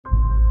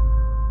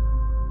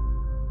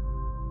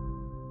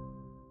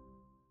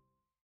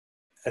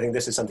I think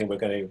this is something we're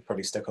going to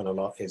probably stick on a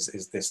lot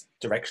is this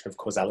direction of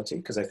causality,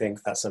 because I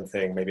think that's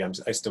something maybe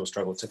I still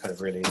struggle to kind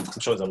of really, I'm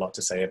sure there's a lot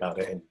to say about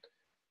it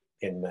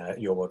in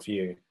your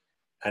worldview.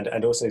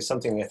 And also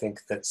something I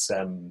think that's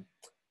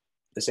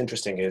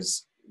interesting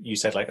is you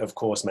said, like, of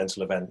course,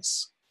 mental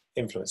events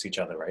influence each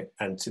other, right?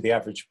 And to the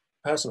average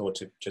person, or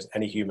to just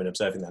any human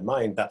observing their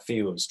mind, that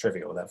feels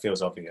trivial, that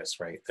feels obvious,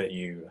 right? That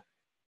you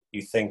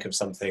think of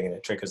something and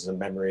it triggers a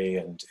memory,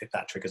 and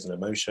that triggers an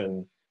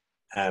emotion.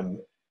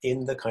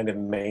 In the kind of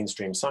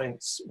mainstream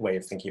science way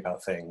of thinking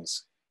about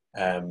things,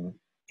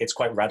 it's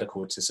quite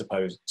radical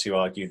to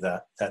argue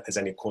that there's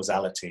any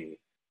causality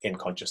in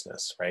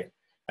consciousness, right?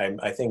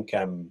 I think,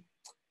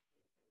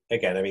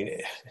 again, I mean,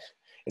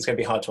 it's going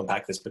to be hard to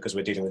unpack this because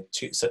we're dealing with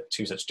two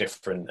such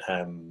different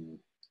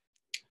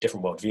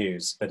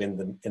worldviews. But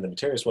in the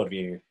materialist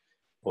worldview,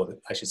 or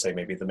I should say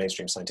maybe the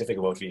mainstream scientific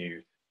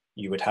worldview,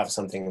 you would have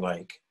something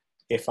like,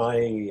 if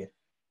I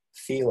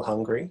feel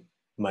hungry,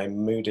 my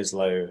mood is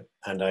low,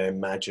 and I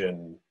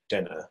imagine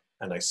dinner,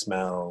 and I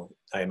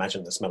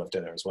imagine the smell of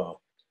dinner as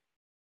well.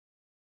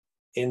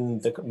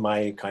 In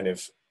my kind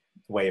of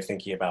way of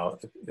thinking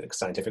about, the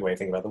scientific way of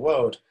thinking about the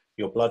world,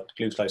 your blood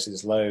glucose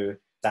is low,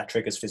 that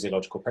triggers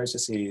physiological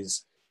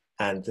processes,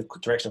 and the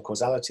direction of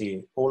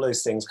causality, all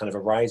those things kind of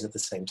arise at the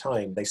same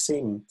time.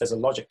 There's a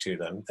logic to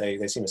them,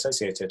 they seem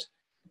associated,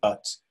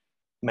 but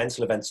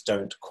mental events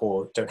don't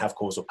have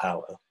causal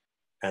power.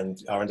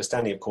 And our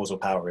understanding of causal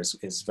power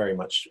is very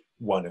much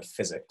one of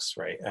physics,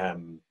 right?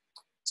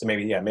 So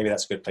maybe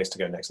that's a good place to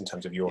go next in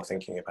terms of your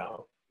thinking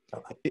about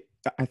that.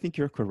 I think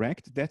you're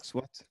correct. That's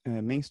what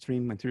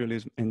mainstream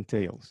materialism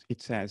entails.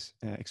 It says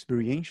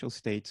experiential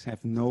states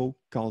have no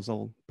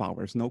causal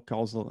powers, no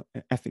causal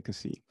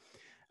efficacy.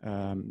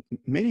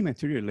 Many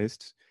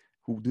materialists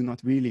who do not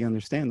really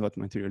understand what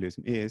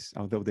materialism is,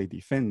 although they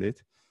defend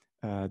it,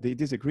 they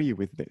disagree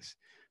with this.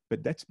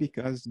 But that's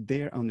because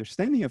their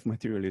understanding of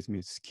materialism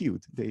is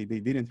skewed. They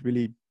didn't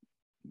really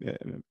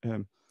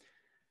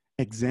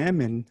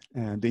examine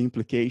the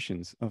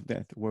implications of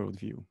that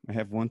worldview. I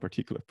have one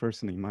particular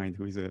person in mind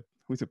who is a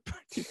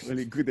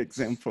particularly good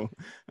example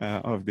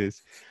of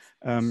this.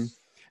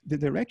 The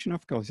direction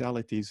of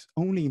causality is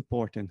only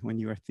important when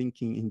you are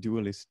thinking in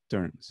dualist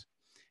terms.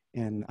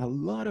 And a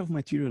lot of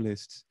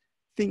materialists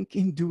think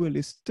in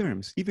dualist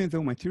terms, even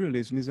though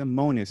materialism is a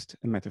monist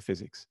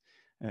metaphysics.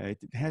 It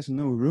has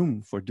no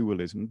room for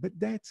dualism, but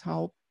that's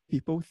how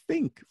people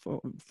think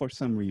for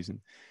some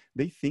reason.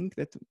 They think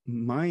that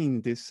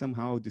mind is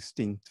somehow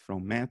distinct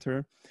from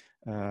matter,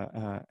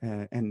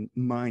 and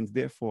mind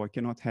therefore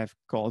cannot have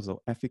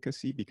causal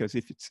efficacy, because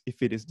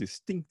if it is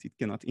distinct, it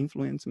cannot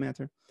influence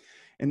matter.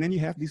 And then you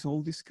have this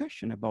whole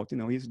discussion about,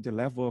 is the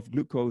level of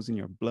glucose in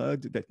your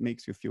blood that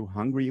makes you feel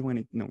hungry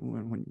when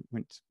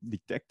it's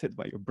detected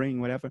by your brain,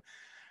 whatever.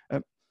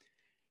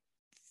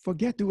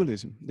 Forget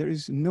dualism. There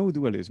is no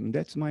dualism.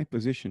 That's my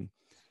position.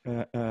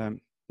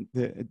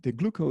 The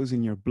glucose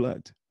in your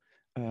blood,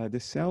 the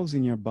cells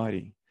in your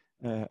body,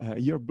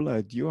 your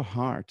blood, your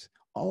heart,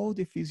 all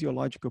the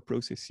physiological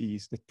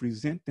processes that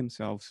present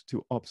themselves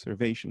to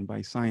observation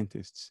by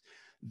scientists,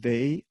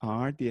 they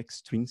are the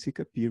extrinsic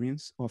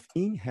appearance of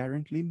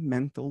inherently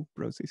mental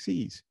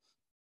processes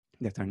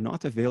that are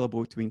not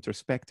available to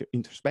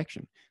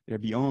introspection. They're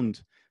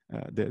beyond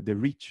the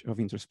reach of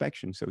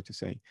introspection, so to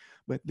say,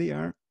 but they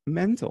are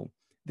mental.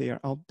 They are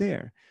out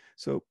there.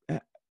 So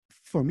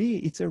for me,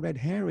 it's a red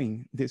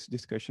herring, this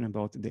discussion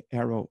about the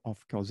arrow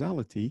of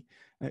causality.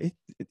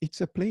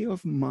 It's a play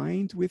of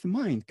mind with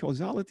mind.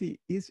 Causality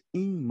is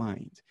in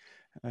mind.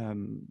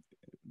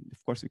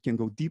 Of course, we can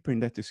go deeper in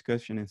that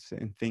discussion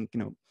and think,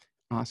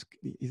 ask,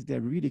 is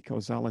there really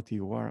causality,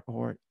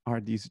 or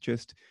are these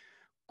just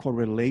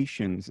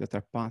correlations that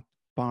are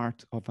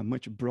part of a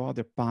much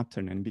broader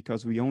pattern? And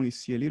because we only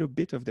see a little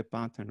bit of the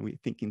pattern, we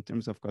think in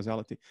terms of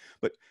causality.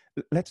 But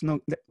let's not,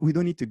 we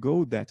don't need to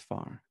go that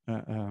far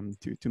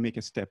to make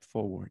a step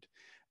forward.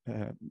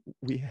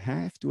 We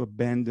have to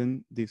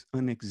abandon this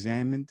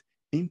unexamined,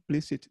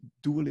 implicit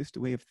dualist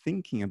way of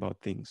thinking about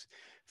things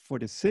for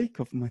the sake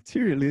of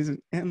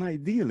materialism and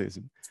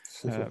idealism,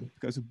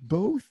 because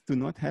both do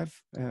not have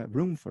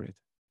room for it.